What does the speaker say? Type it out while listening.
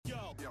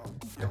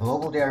The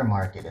global dairy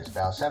market is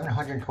about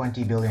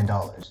 $720 billion,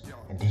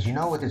 and did you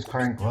know with its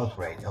current growth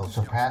rate, it'll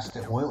surpass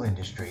the oil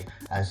industry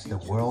as the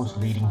world's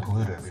leading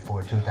polluter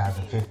before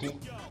 2050?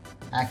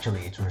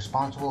 Actually, it's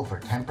responsible for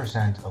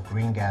 10% of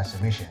green gas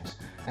emissions,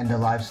 and the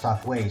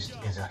livestock waste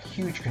is a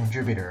huge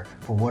contributor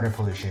for water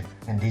pollution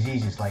and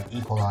diseases like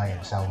E. coli and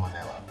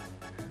Salmonella.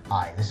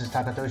 Hi, this is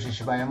Takatoshi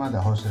Shibayama,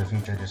 the host of the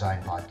Future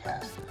Design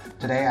Podcast.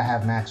 Today I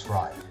have Max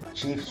Fry,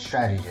 Chief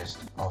Strategist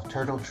of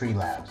Turtle Tree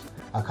Labs,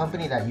 a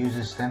company that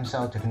uses stem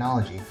cell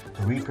technology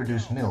to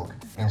reproduce milk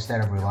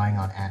instead of relying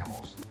on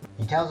animals.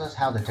 He tells us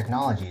how the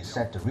technology is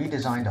set to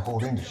redesign the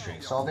whole industry,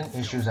 solving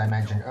issues I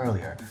mentioned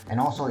earlier, and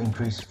also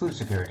increase food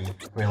security,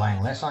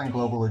 relying less on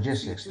global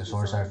logistics to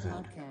source our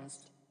food.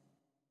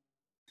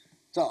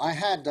 So I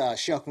had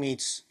Shook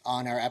Meats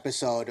on our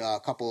episode a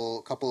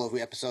couple of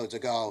episodes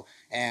ago,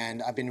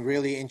 and I've been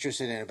really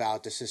interested in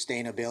about the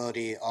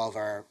sustainability of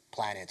our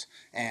planet.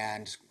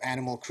 And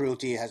animal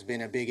cruelty has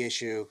been a big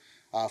issue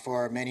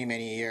for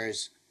many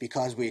years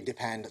because we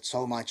depend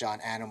so much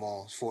on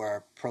animals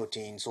for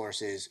protein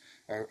sources.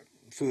 Or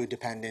food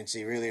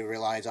dependency really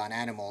relies on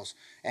animals.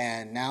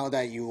 And now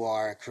that you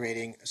are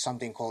creating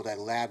something called a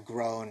lab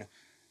grown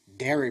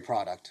dairy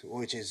product,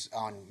 which is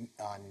on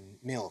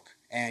milk,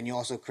 and you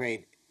also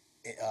create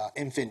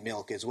infant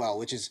milk as well,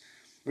 which is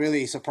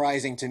really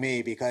surprising to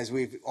me because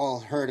we've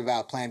all heard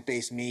about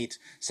plant-based meat,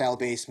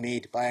 cell-based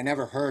meat, but I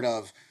never heard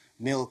of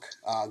milk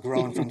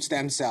grown from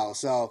stem cells.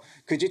 So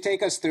could you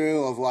take us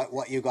through of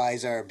what you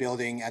guys are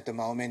building at the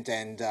moment,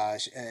 and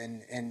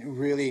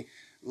really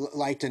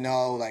like to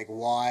know like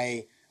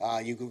why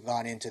you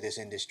got into this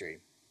industry?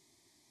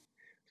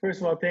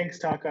 First of all, thanks,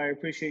 Taka. I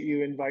appreciate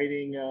you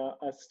inviting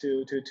us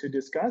to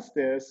discuss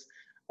this.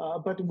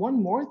 But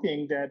one more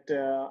thing that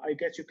I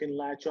guess you can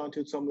latch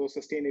onto some of those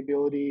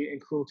sustainability and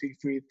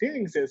cruelty-free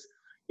things is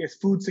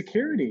food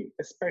security,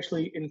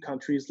 especially in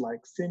countries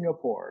like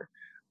Singapore.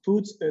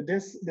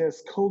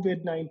 This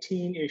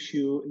COVID-19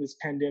 issue, this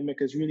pandemic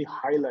has really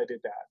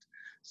highlighted that.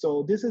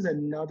 So this is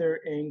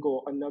another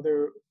angle,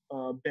 another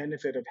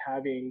benefit of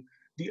having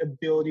the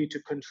ability to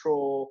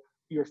control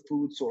your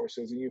food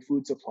sources and your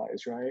food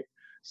supplies, right?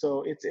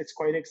 So it's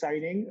quite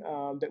exciting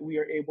that we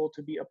are able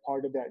to be a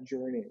part of that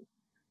journey.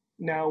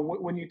 Now,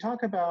 when you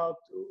talk about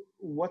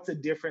what's the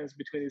difference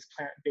between these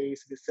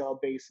plant-based, the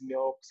cell-based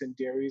milks and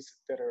dairies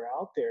that are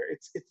out there,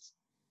 it's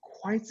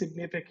quite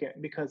significant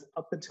because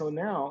up until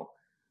now,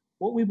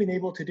 what we've been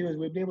able to do is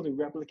we've been able to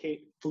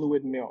replicate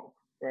fluid milk,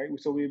 right?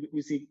 So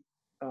we see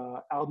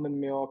almond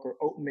milk or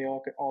oat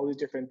milk and all these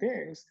different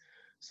things.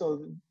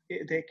 So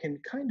they can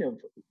kind of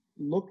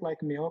look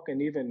like milk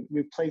and even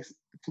replace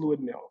fluid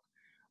milk.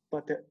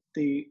 But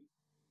the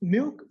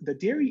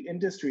dairy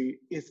industry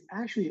is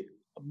actually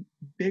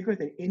bigger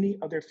than any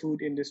other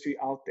food industry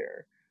out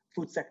there,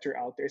 food sector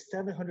out there,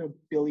 $700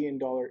 billion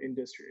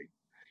industry.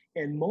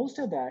 And most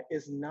of that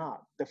is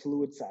not the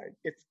fluid side.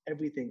 It's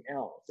everything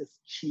else. It's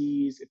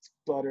cheese, it's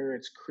butter,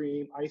 it's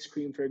cream, ice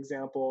cream, for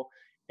example,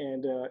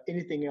 and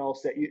anything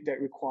else that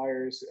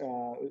requires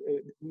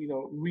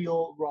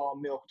real raw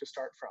milk to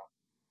start from.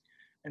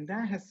 And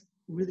that has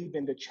really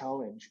been the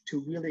challenge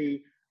to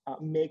really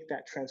make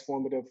that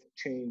transformative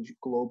change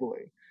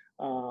globally.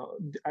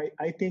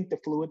 I think the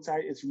fluid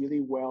side is really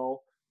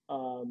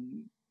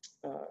um,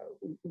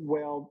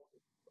 well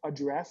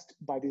addressed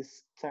by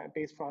these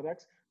plant-based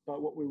products.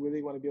 But what we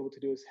really want to be able to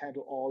do is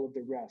handle all of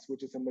the rest,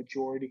 which is a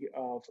majority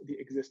of the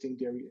existing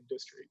dairy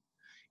industry.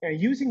 And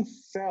using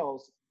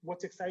cells,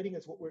 what's exciting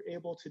is what we're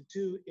able to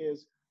do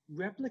is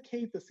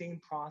replicate the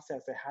same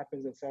process that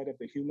happens inside of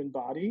the human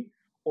body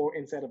or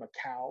inside of a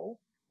cow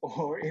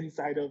or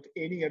inside of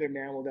any other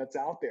mammal that's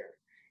out there.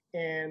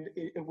 And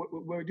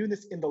we're doing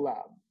this in the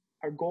lab.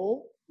 Our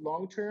goal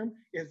long term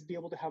is to be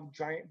able to have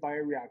giant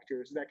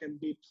bioreactors that can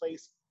be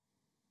placed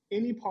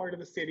any part of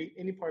the city,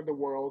 any part of the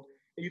world,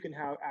 and you can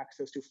have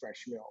access to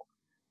fresh milk.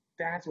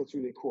 That's what's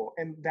really cool.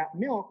 And that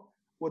milk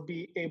would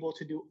be able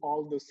to do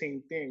all of those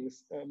same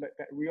things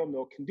that real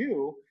milk can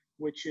do,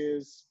 which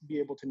is be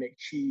able to make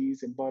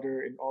cheese and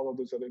butter and all of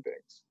those other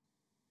things.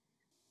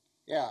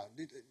 Yeah,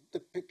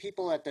 the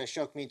people at the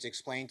Shook Meats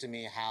explained to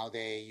me how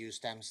they use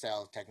stem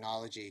cell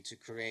technology to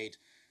create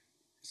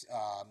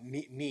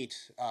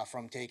meat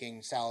from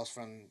taking cells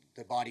from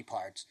the body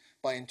parts.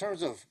 But in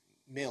terms of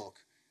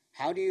milk,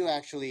 how do you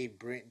actually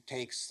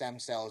take stem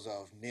cells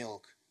of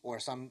milk or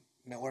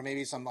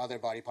maybe some other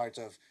body parts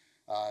of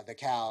the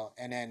cow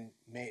and then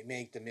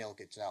make the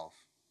milk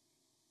itself?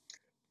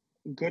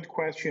 Good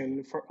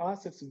question. For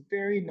us, it's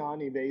very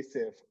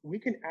non-invasive. We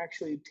can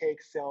actually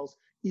take cells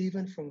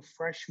even from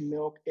fresh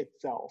milk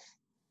itself.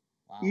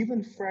 Wow.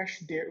 Even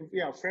fresh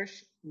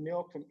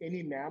milk from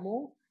any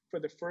mammal, for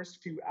the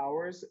first few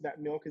hours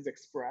that milk is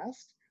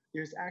expressed,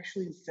 there's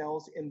actually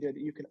cells in there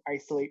that you can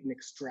isolate and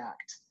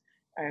extract.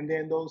 And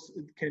then those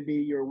can be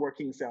your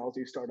working cells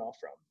you start off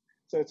from.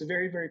 So it's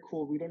very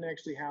cool. We don't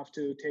actually have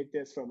to take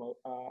this from a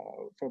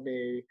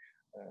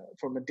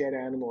dead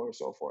animal or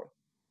so forth.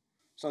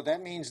 So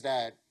that means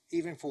that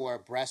even for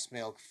breast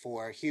milk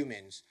for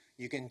humans,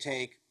 you can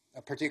take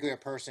a particular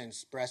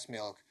person's breast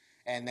milk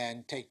and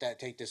then take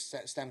this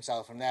stem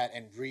cell from that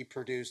and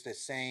reproduce the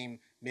same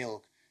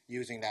milk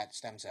using that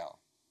stem cell.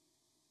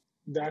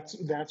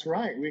 That's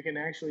right. We can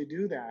actually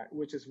do that,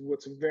 which is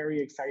what's very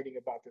exciting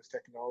about this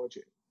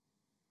technology.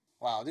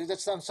 Wow,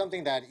 that's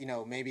something that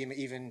maybe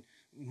even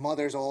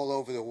mothers all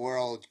over the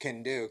world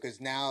can do, because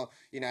now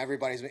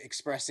everybody's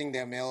expressing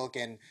their milk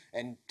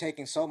and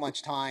taking so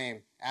much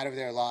time out of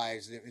their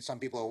lives. Some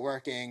people are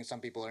working, some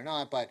people are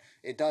not, but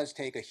it does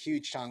take a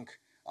huge chunk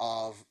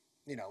of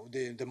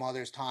the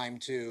mother's time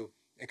to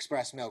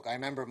express milk. I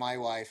remember my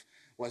wife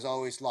was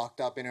always locked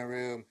up in a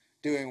room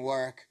doing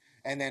work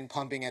and then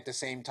pumping at the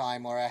same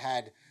time, or I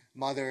had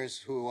mothers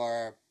who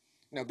are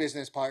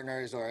business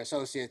partners or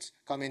associates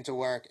come into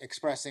work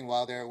expressing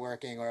while they're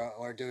working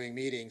or doing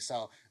meetings.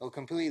 So it'll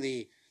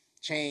completely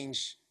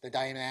change the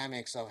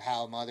dynamics of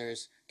how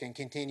mothers can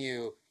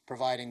continue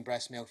providing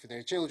breast milk for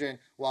their children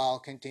while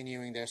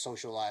continuing their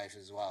social life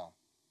as well.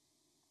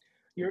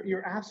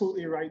 You're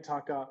absolutely right,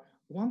 Taka.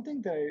 One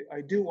thing that I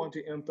do want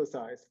to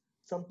emphasize,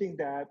 something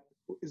that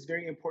is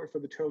very important for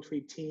the Turtle Tree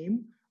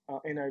team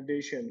in our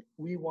vision,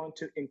 we want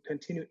to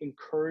continue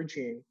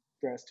encouraging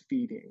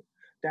breastfeeding.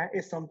 That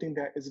is something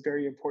that is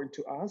very important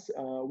to us.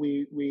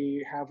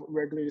 We have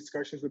regular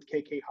discussions with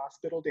KK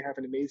Hospital. They have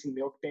an amazing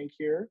milk bank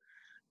here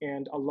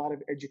and a lot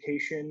of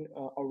education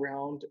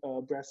around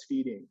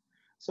breastfeeding.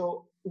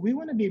 So we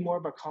want to be more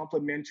of a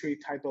complementary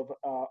type of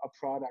a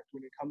product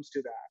when it comes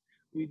to that.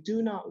 We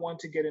do not want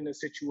to get in a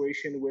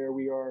situation where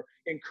we are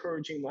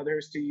encouraging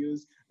mothers to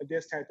use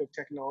this type of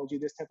technology,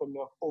 this type of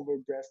milk over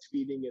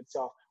breastfeeding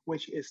itself,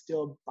 which is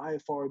still by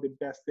far the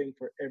best thing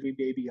for every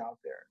baby out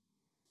there.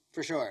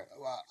 For sure.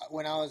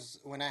 When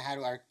I had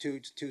our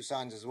two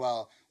sons as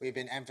well, we've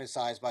been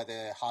emphasized by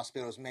the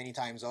hospitals many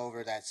times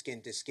over that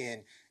skin to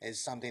skin is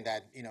something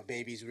that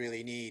babies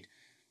really need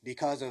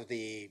because of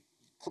the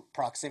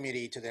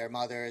proximity to their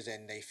mothers,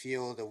 and they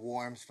feel the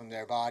warmth from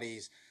their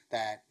bodies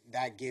that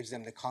gives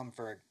them the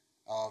comfort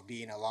of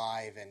being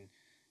alive and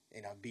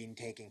being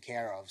taken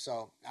care of.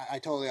 So I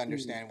totally Mm.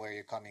 understand where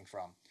you're coming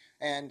from.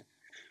 And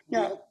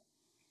Yeah,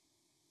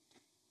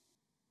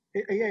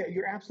 the yeah,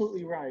 you're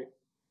absolutely right.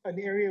 An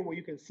area where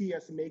you can see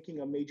us making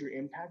a major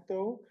impact,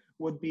 though,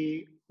 would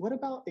be what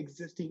about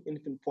existing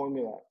infant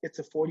formula? It's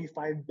a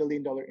 $45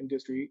 billion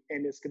industry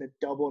and it's going to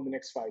double in the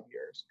next 5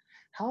 years.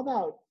 How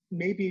about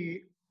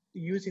maybe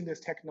using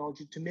this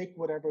technology to make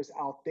whatever's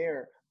out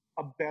there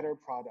a better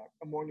product,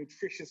 a more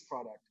nutritious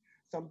product,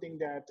 something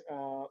that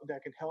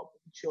can help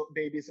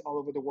babies all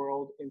over the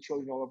world and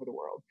children all over the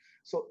world.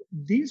 So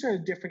these are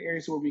different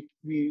areas where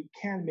we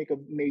can make a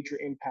major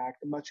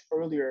impact much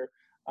earlier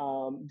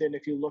than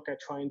if you look at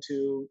trying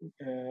to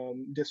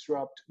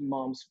disrupt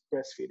mom's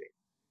breastfeeding.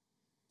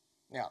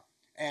 Yeah.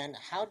 And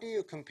how do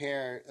you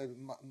compare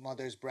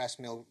mother's breast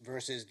milk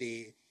versus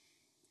the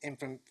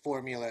infant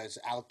formulas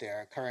out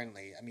there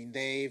currently? I mean,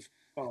 they've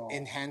Oh,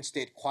 enhanced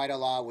it quite a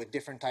lot with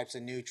different types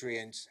of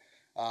nutrients.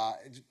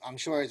 I'm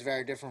sure it's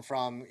very different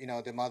from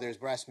the mother's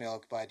breast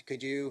milk, but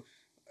could you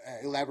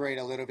elaborate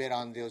a little bit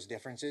on those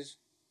differences?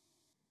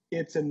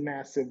 it's a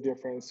massive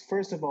difference.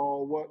 First of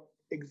all, what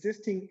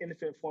existing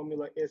infant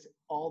formula is,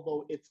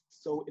 although it's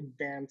so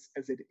advanced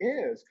as it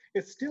is,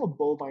 it's still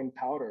bovine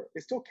powder.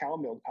 It's still cow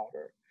milk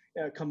powder,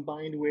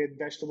 combined with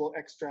vegetable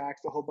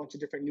extracts, a whole bunch of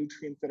different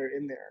nutrients that are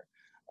in there.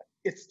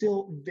 It's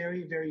still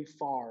very, very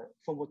far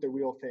from what the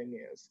real thing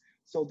is.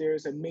 So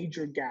there's a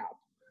major gap.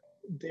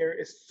 There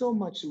is so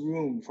much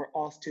room for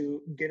us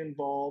to get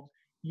involved,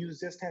 use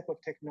this type of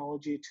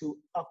technology to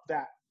up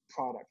that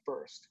product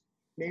first.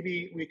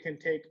 Maybe we can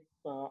take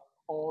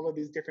all of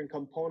these different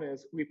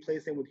components,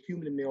 replace them with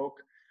human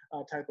milk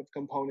type of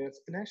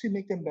components, and actually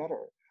make them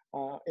better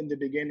in the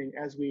beginning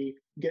as we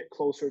get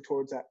closer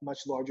towards that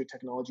much larger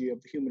technology of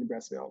human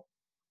breast milk.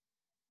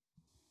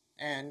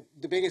 And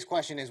the biggest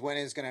question is when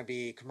it's going to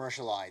be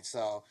commercialized.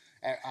 So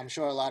I'm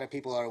sure a lot of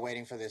people are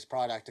waiting for this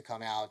product to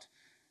come out.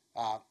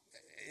 Uh,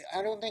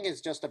 I don't think it's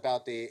just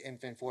about the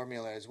infant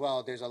formula as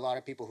well. There's a lot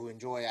of people who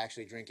enjoy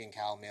actually drinking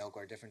cow milk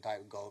or different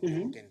type of goat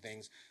milk Mm-hmm. and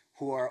things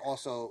who are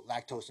also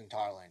lactose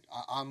intolerant.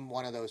 I'm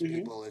one of those Mm-hmm.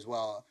 people as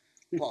well.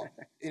 Well,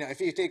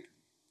 if you take,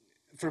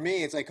 for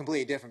me, it's like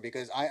completely different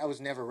because I was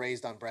never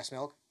raised on breast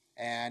milk,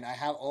 and I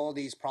have all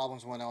these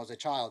problems when I was a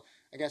child.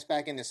 I guess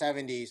back in the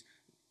 70s,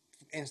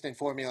 instant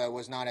formula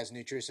was not as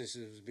nutritious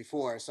as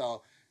before.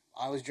 So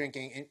I was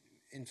drinking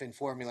infant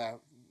formula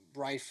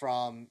right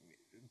from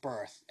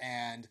birth,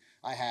 and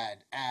I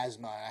had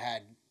asthma, I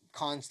had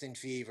constant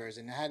fevers,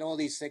 and I had all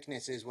these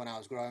sicknesses when I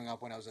was growing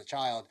up when I was a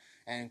child,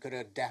 and could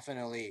have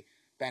definitely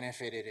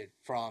benefited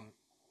from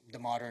the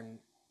modern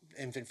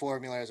infant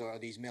formulas or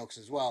these milks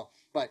as well.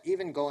 But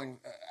even going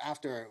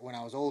after when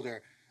I was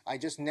older, I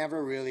just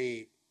never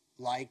really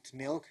liked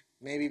milk.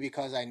 Maybe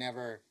because I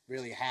never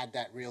really had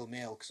that real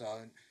milk.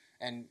 So,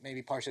 and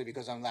maybe partially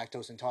because I'm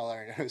lactose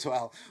intolerant as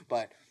well.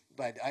 But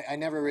I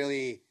never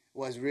really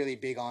was really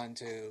big on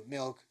to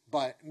milk.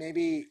 But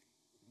maybe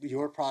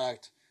your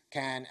product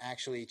can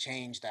actually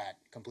change that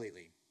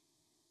completely.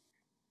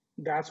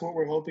 That's what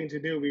we're hoping to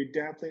do. We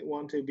definitely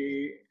want to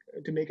be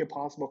to make it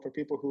possible for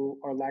people who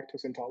are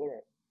lactose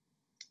intolerant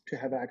to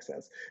have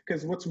access.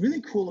 Because what's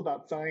really cool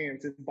about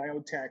science and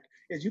biotech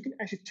is you can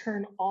actually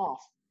turn off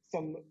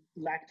some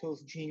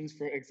lactose genes,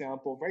 for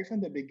example, right from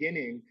the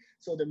beginning.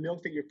 So the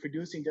milk that you're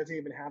producing doesn't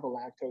even have a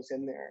lactose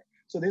in there.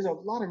 So there's a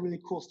lot of really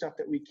cool stuff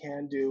that we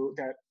can do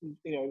that,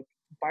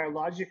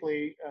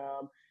 biologically,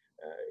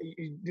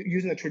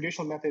 using the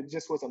traditional method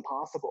just wasn't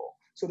possible.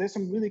 So there's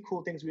some really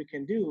cool things we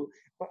can do.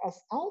 But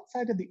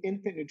outside of the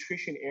infant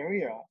nutrition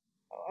area,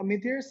 I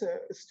mean, there's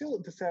still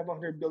the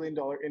 $700 billion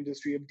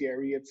industry of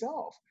dairy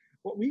itself.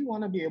 What we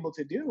want to be able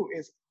to do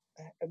is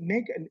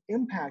make an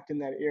impact in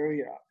that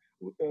area.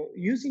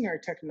 Using our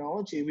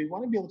technology, we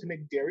want to be able to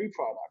make dairy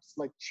products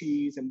like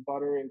cheese and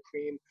butter and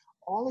cream,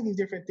 all of these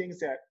different things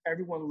that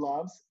everyone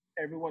loves,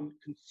 everyone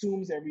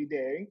consumes every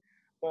day,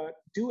 but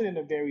do it in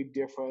a very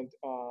different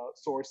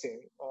sourcing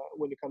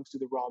when it comes to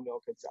the raw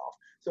milk itself.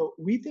 So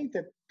we think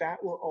that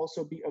that will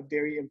also be a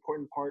very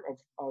important part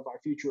of our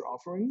future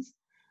offerings.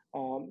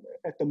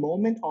 At the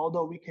moment,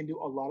 although we can do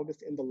a lot of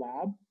this in the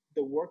lab,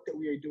 the work that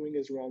we are doing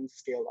is around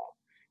scale up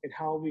and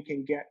how we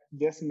can get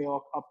this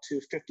milk up to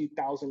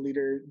 50,000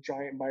 liter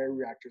giant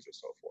bioreactors or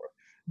so forth.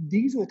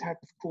 These are the type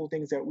of cool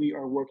things that we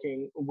are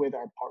working with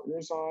our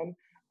partners on.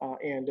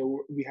 And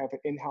we have an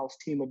in-house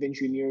team of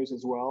engineers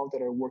as well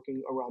that are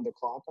working around the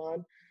clock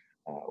on.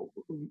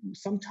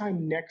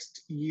 Sometime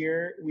next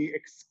year, we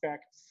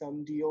expect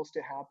some deals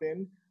to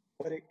happen,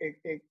 but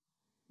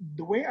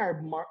the way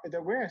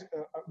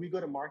we go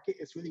to market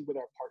is really with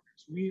our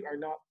partners. We are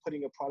not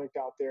putting a product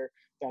out there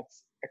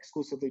that's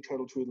exclusively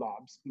Turtle Tree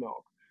Labs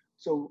milk.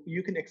 So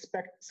you can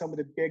expect some of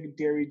the big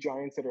dairy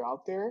giants that are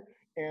out there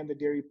and the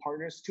dairy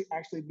partners to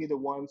actually be the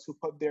ones who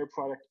put their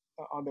product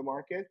on the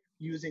market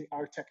using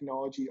our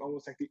technology,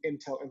 almost like the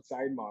Intel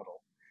Inside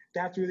model.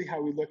 That's really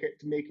how we look at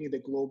making the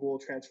global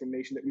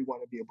transformation that we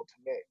want to be able to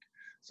make.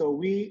 So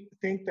we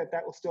think that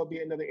that will still be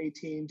another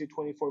 18 to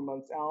 24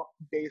 months out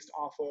based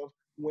off of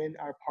when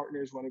our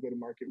partners want to go to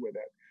market with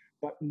it.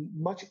 But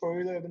much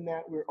earlier than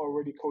that, we're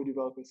already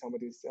co-developing some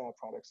of these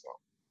products though.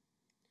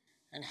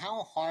 And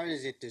how hard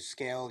is it to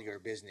scale your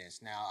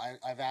business? Now,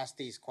 I've asked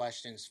these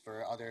questions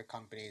for other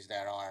companies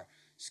that are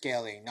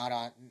scaling, not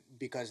on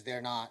because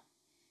they're not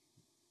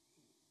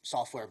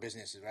software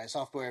businesses, right?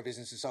 Software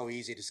business is so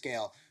easy to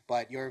scale,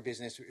 but your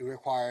business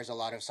requires a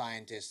lot of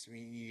scientists. You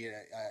need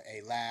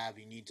a lab.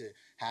 You need to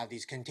have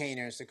these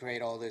containers to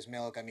create all this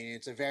milk. I mean,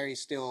 it's a very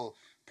still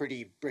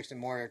pretty bricks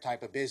and mortar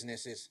type of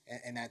business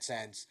in that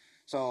sense.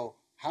 So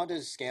how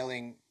does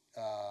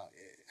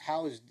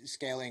how is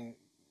scaling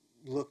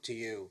look to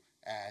you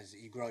as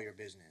you grow your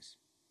business?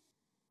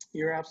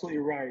 You're absolutely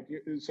right.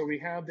 So we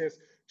have this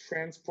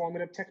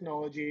transformative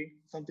technology,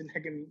 something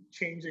that can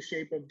change the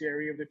shape of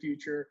dairy of the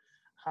future.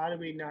 How do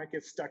we not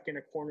get stuck in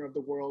a corner of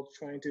the world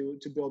trying to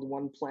build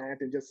one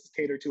plant and just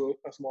cater to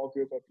a small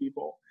group of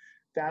people?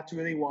 That's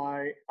really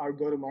why our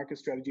go-to-market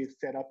strategy is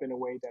set up in a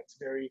way that's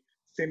very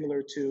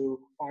similar to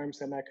ARM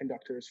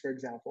Semiconductors, for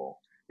example.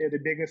 They're the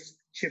biggest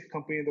chip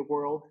company in the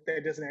world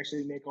that doesn't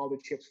actually make all the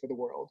chips for the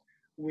world.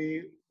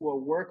 We will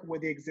work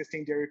with the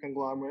existing dairy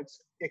conglomerates.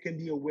 It can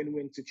be a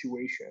win-win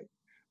situation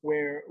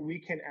where we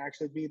can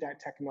actually be that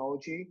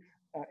technology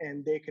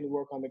and they can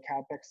work on the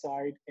CapEx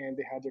side and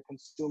they have their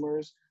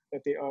consumers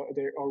that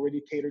they're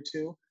already catered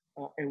to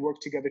and work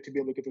together to be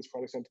able to get these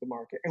products into the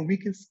market. And we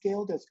can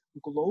scale this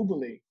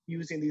globally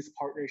using these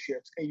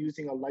partnerships and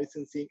using a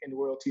licensing and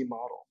royalty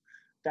model.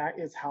 That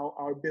is how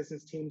our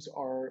business teams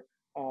are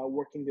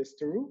working this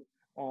through.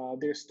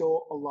 There's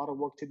still a lot of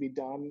work to be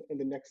done in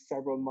the next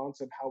several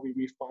months of how we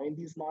refine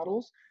these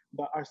models,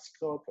 but our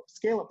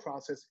scale-up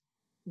process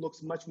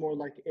looks much more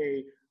like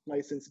a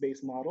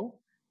license-based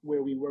model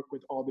where we work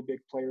with all the big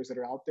players that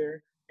are out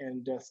there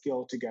and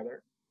scale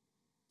together.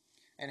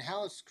 And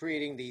how is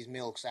creating these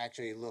milks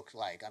actually look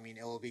like? I mean,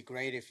 it will be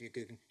great if you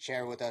could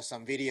share with us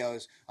some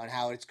videos on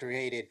how it's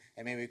created,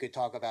 and maybe we could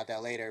talk about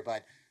that later.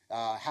 But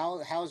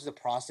how's the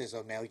process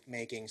of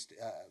making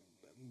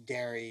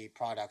dairy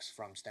products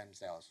from stem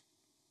cells?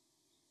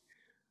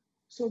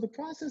 So the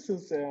process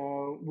is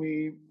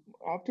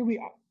after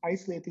we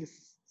isolate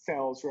these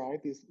cells,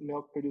 right, these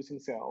milk producing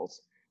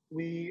cells,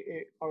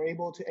 we are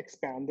able to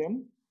expand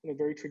them in a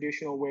very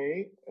traditional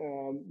way,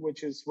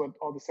 which is what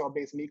all the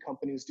cell-based meat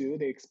companies do.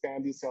 They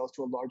expand these cells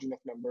to a large enough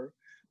number,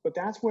 but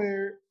that's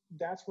where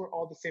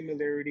all the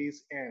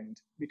similarities end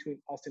between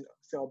us and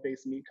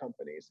cell-based meat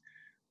companies.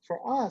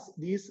 For us,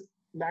 these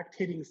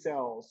lactating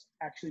cells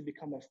actually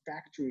become a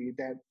factory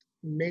that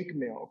make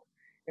milk.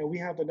 And we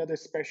have another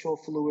special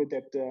fluid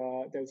that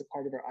is a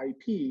part of our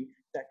IP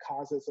that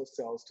causes those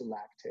cells to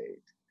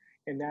lactate.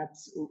 And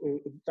that's,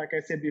 like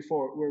I said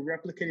before, we're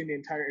replicating the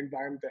entire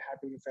environment that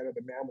happens inside of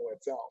the mammal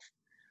itself.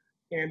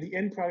 And the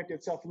end product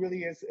itself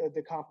really is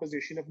the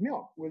composition of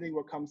milk, really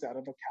what comes out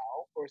of a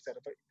cow or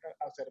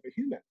outside of a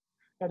human.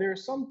 Now, there are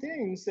some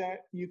things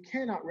that you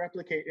cannot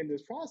replicate in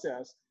this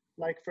process,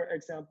 like, for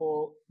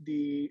example,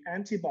 the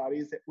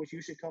antibodies which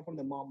usually come from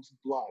the mom's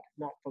blood,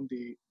 not from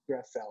the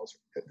breast cells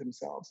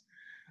themselves.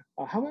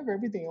 However,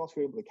 everything else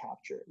we're able to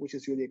capture, which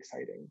is really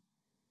exciting.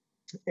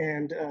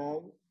 And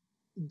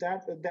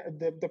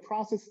the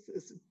process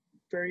is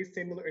very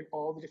similar in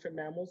all the different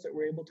mammals that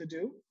we're able to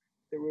do,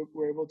 that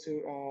we're able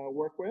to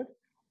work with.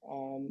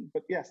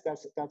 But yes,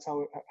 that's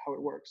how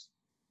it works.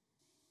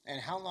 And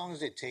how long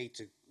does it take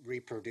to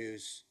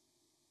reproduce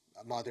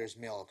a mother's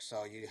milk?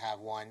 So you have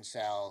one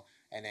cell,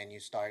 and then you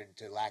started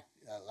to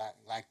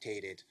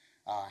lactate it.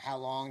 How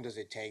long does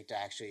it take to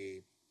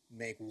actually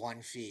make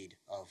one feed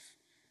of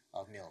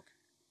milk?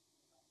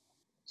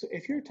 So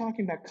if you're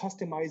talking about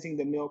customizing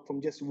the milk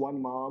from just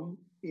one mom,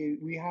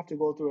 we have to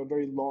go through a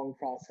very long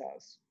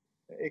process.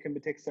 It can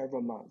take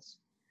several months.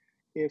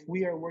 If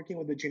we are working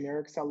with a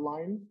generic cell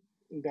line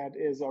that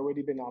is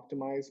already been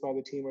optimized by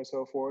the team or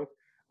so forth,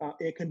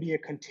 it can be a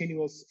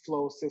continuous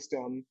flow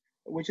system,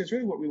 which is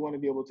really what we want to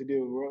be able to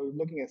do. We're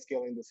looking at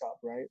scaling this up,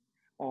 right?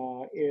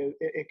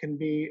 It can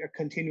be a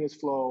continuous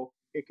flow.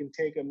 It can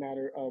take a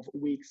matter of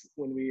weeks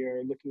when we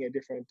are looking at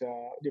different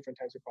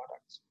types of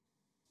products.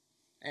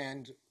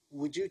 And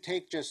would you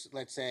take just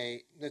let's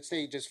say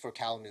just for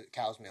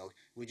cow's milk,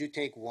 would you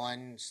take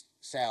one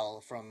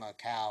cell from a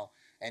cow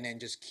and then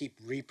just keep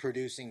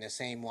reproducing the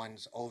same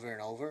ones over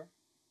and over?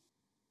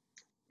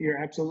 You're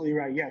absolutely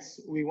right. Yes,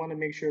 we want to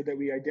make sure that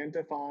we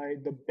identify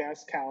the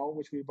best cow,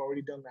 which we've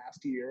already done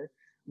last year.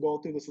 Go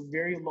through this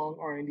very long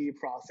R&D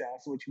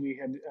process, which we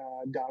had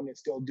done and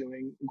still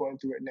doing, going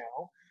through it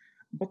now.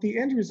 But the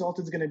end result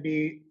is going to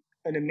be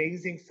an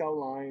amazing cell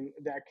line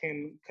that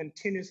can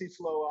continuously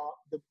flow out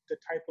the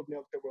type of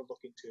milk that we're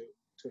looking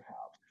to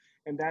have,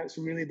 and that's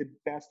really the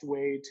best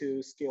way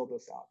to scale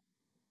this up.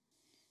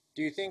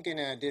 Do you think in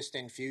a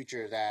distant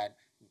future that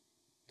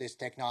this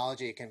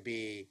technology can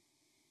be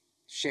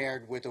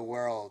shared with the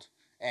world,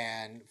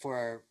 and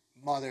for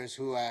mothers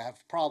who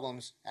have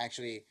problems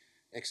actually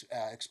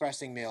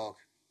expressing milk,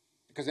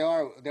 because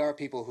there are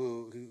people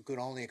who could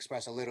only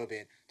express a little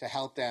bit, to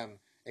help them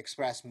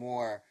express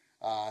more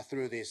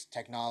through this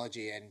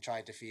technology and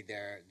try to feed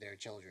their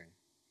children?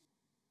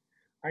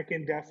 I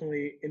can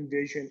definitely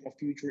envision a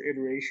future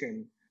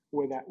iteration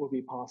where that will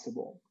be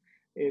possible.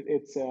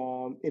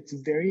 It's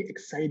very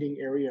exciting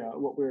area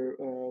what we're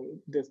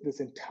this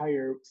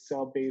entire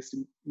cell-based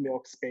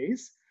milk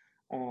space,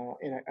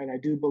 and I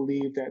do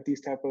believe that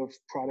these type of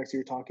products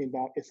you're talking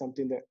about is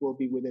something that will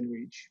be within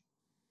reach.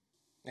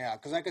 Yeah,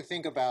 because I could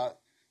think about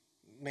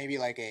maybe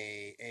like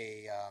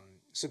a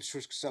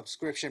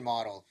subscription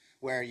model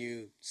where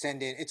you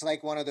send in. It's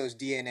like one of those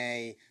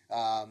DNA,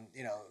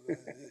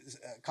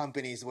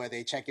 companies where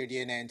they check your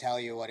DNA and tell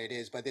you what it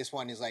is. But this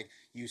one is like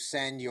you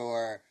send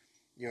your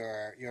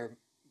your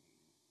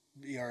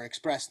your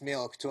expressed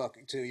milk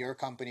to your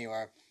company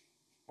or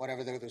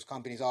whatever those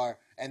companies are,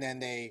 and then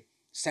they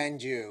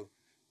send you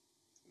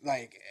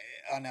like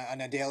on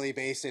a daily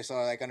basis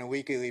or like on a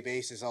weekly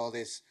basis all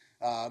this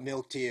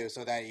milk to you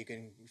so that you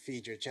can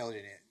feed your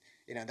children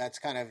it. That's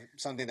kind of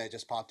something that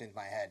just popped into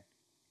my head.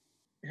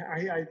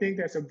 I think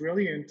that's a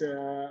brilliant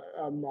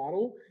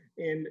model.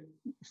 And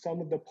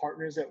some of the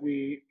partners that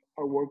we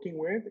are working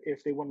with,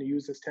 if they want to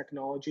use this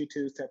technology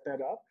to set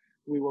that up,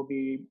 we will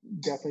be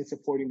definitely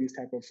supporting these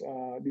type of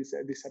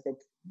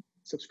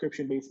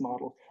subscription based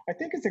model. I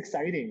think it's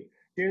exciting.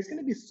 There's going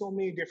to be so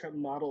many different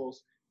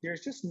models.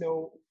 There's just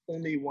no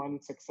only one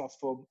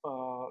successful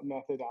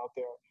method out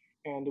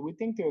there, and we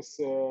think there's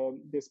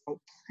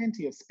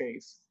plenty of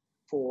space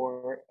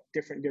for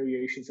different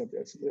variations of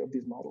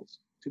these models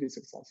to be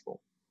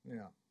successful.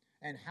 Yeah.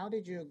 And how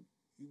did you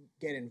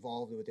get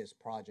involved with this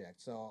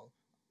project? So,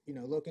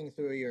 looking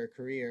through your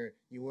career,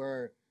 you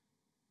were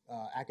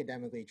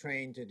academically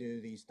trained to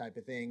do these type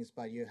of things,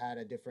 but you had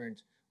a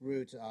different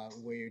route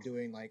where you're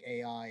doing like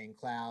AI and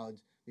cloud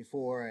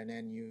before, and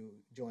then you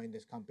joined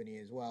this company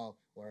as well,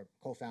 or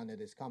co-founded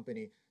this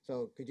company.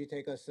 So, could you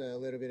take us a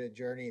little bit of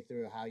journey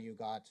through how you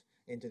got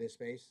into this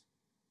space?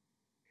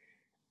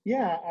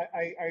 Yeah,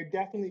 I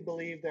definitely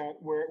believe that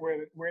we're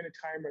in a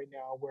time right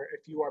now where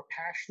if you are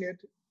passionate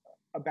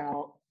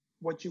about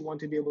what you want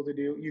to be able to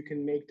do, you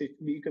can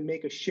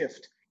make a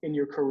shift in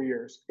your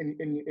careers,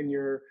 in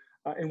your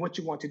in what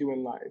you want to do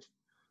in life.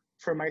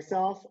 For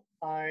myself,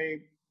 I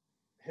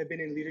have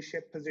been in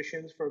leadership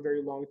positions for a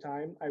very long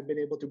time. I've been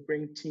able to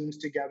bring teams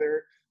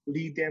together,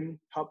 lead them,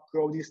 help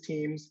grow these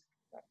teams,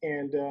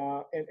 and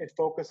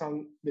focus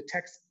on the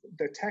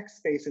tech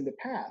space in the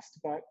past.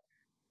 But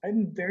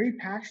I'm very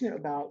passionate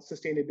about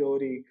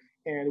sustainability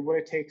and what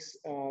it takes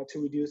to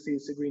reduce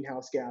these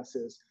greenhouse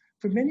gases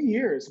for many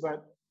years.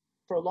 But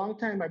for a long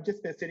time, I've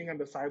just been sitting on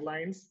the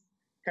sidelines,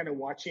 kind of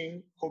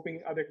watching,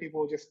 hoping other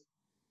people just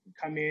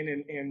come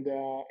in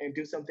and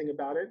do something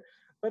about it.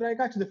 But I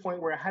got to the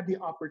point where I had the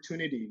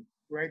opportunity.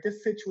 Right,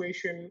 this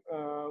situation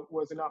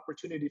was an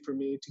opportunity for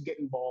me to get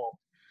involved.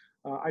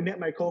 I met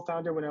my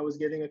co-founder when I was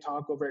giving a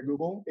talk over at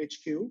Google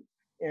HQ,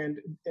 and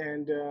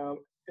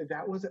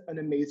that was an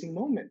amazing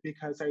moment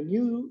because I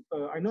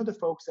know the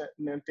folks at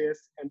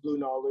Memphis and Blue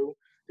Nalu.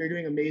 They're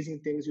doing amazing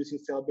things using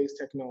cell-based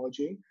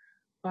technology,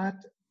 but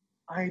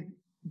I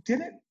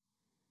didn't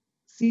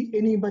see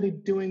anybody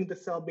doing the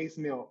cell-based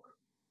milk,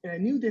 and I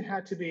knew there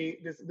had to be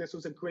this. This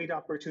was a great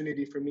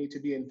opportunity for me to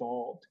be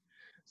involved.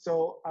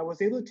 So I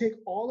was able to take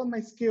all of my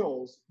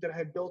skills that I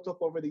had built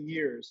up over the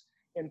years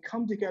and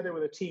come together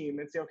with a team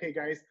and say, okay,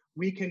 guys,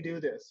 we can do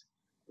this.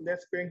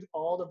 Let's bring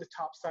all of the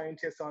top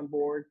scientists on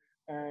board.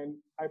 And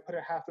I put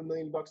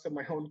 $500,000 of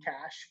my own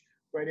cash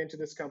right into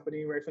this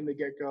company right from the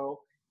get-go,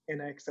 and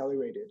I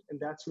accelerated. And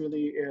that's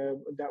really,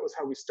 that was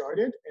how we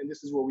started. And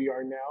this is where we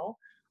are now.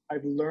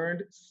 I've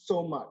learned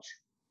so much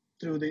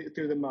through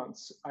the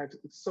months. I've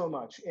so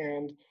much,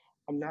 and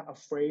I'm not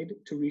afraid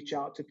to reach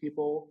out to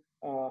people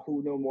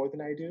who know more than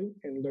I do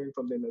and learn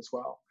from them as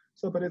well.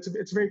 So, but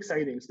it's very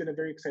exciting. It's been a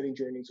very exciting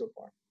journey so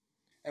far.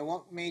 And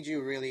what made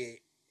you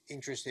really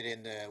interested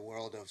in the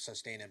world of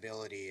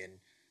sustainability? And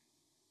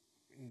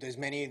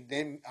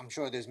I'm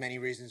sure there's many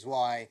reasons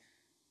why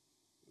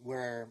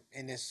we're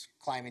in this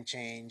climate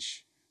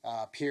change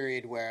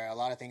period where a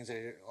lot of things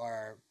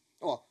are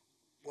well,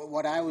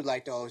 what I would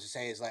like to always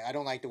say is, like, I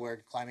don't like the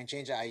word climate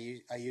change. I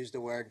use the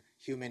word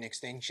human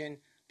extinction,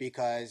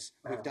 because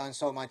we've done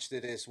so much to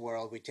this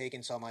world. We've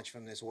taken so much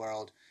from this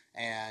world,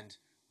 and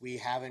we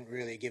haven't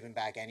really given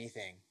back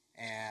anything.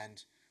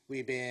 And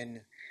we've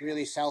been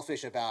really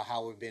selfish about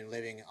how we've been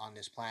living on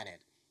this planet,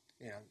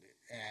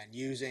 and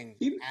using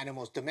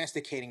animals,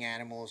 domesticating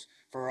animals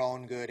for our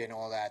own good and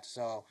all that.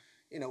 So,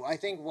 I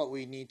think what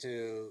we need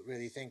to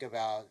really think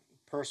about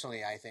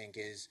personally, I think,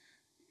 is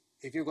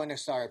if you're going to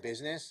start a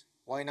business,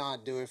 why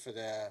not do it for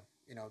the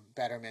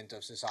betterment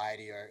of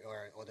society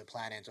or the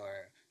planet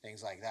or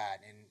things like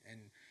that,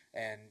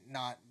 and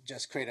not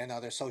just create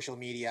another social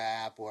media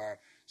app or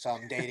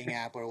some dating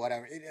app or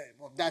whatever.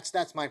 Well,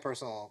 that's my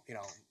personal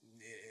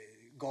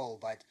goal.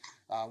 But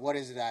what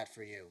is that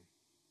for you?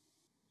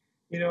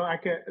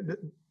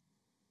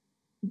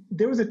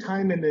 There was a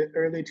time in the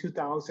early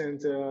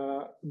 2000s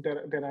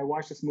that I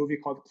watched this movie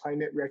called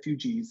Climate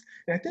Refugees,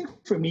 and I think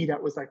for me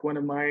that was like one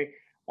of my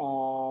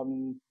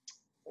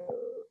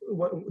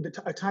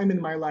a time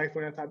in my life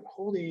when I thought,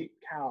 holy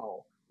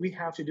cow, we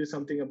have to do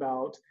something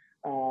about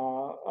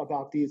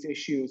these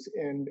issues,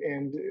 and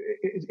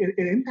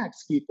it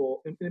impacts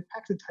people, it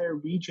impacts entire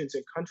regions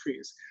and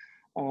countries.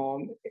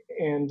 And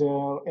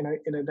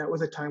that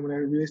was a time when I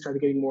really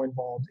started getting more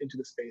involved into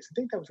the space. I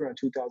think that was around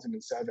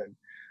 2007.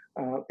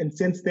 And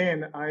since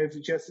then, I've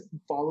just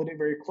followed it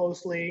very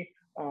closely.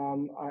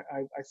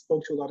 I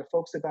spoke to a lot of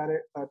folks about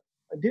it, but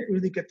I didn't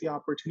really get the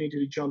opportunity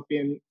to jump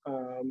in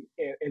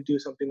and do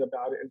something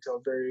about it until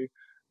very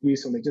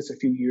recently, just a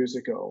few years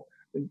ago.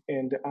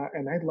 And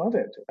I love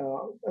it.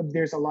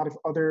 There's a lot of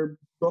other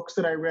books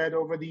that I read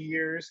over the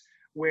years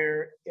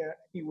where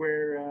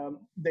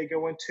they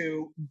go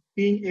into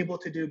being able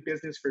to do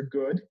business for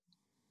good,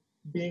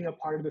 being a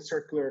part of the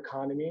circular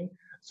economy.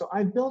 So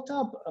I built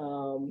up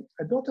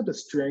the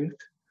strength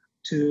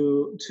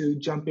to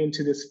jump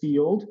into this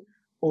field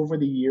over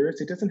the years.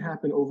 It doesn't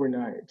happen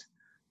overnight.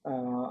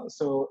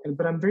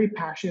 But I'm very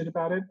passionate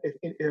about it.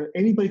 If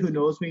anybody who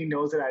knows me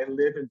knows that I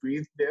live and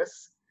breathe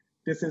this.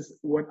 This is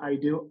what I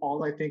do.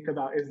 All I think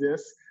about is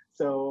this.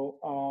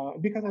 So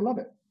because I love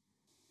it.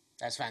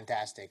 That's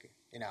fantastic.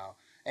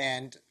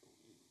 And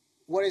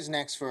what is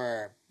next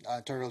for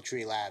Turtle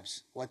Tree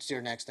Labs? What's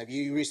your next step?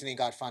 You recently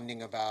got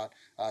funding about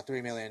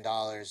 $3 million.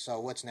 So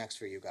what's next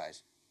for you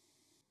guys?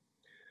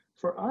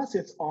 For us,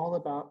 it's all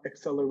about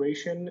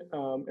acceleration.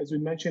 As we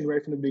mentioned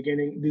right from the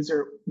beginning, these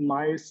are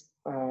my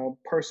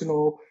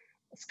personal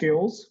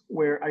skills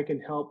where I can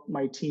help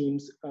my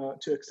teams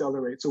to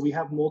accelerate. So we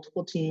have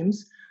multiple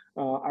teams.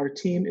 Our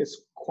team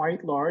is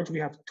quite large. We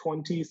have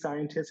 20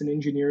 scientists and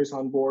engineers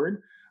on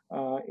board,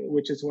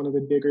 which is one of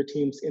the bigger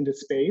teams in the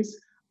space.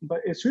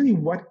 But it's really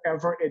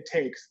whatever it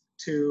takes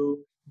to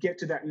get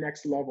to that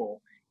next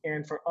level.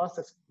 And for us,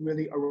 it's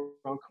really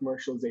around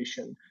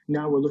commercialization.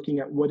 Now we're looking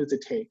at what does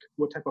it take,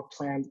 what type of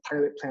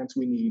pilot plants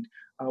we need,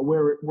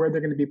 where they're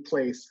going to be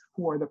placed,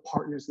 who are the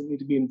partners that need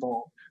to be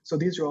involved. So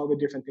these are all the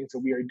different things that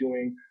we are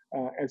doing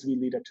as we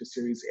lead up to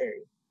Series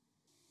A.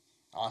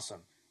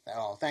 Awesome.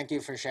 Well, thank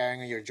you for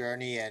sharing your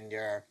journey and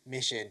your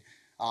mission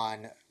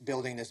on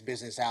building this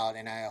business out.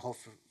 And I hope,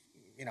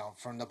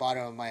 from the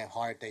bottom of my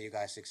heart, that you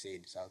guys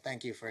succeed. So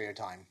thank you for your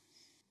time.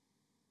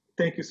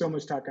 Thank you so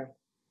much, Taka.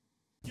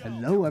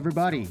 Hello,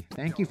 everybody.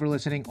 Thank you for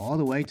listening all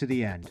the way to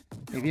the end.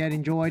 If you had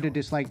enjoyed or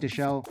disliked the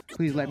show,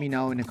 please let me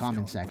know in the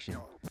comment section.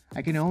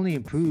 I can only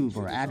improve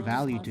or add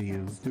value to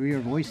you through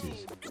your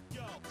voices.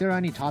 If there are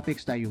any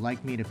topics that you'd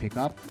like me to pick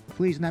up,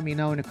 please let me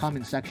know in the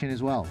comment section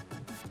as well.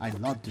 I'd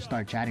love to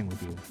start chatting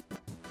with you.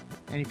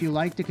 And if you'd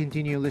like to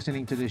continue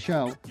listening to the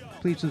show,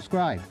 please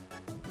subscribe.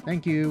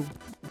 Thank you.